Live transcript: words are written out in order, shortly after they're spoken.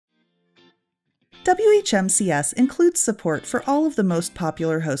WHMCS includes support for all of the most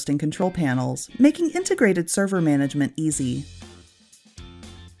popular hosting control panels, making integrated server management easy.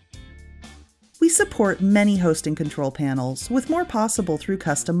 We support many hosting control panels, with more possible through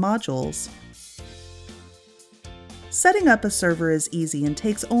custom modules. Setting up a server is easy and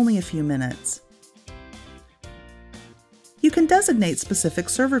takes only a few minutes. You can designate specific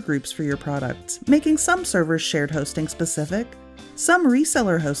server groups for your products, making some servers shared hosting specific, some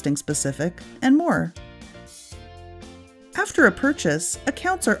reseller hosting specific, and more. After a purchase,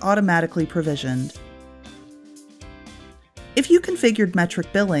 accounts are automatically provisioned. If you configured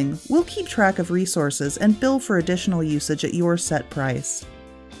metric billing, we'll keep track of resources and bill for additional usage at your set price.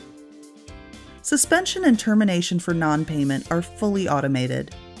 Suspension and termination for non-payment are fully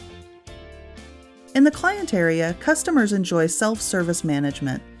automated. In the client area, customers enjoy self-service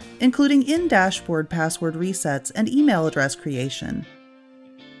management, including in-dashboard password resets and email address creation.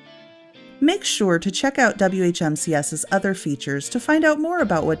 Make sure to check out WHMCS's other features to find out more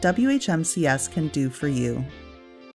about what WHMCS can do for you.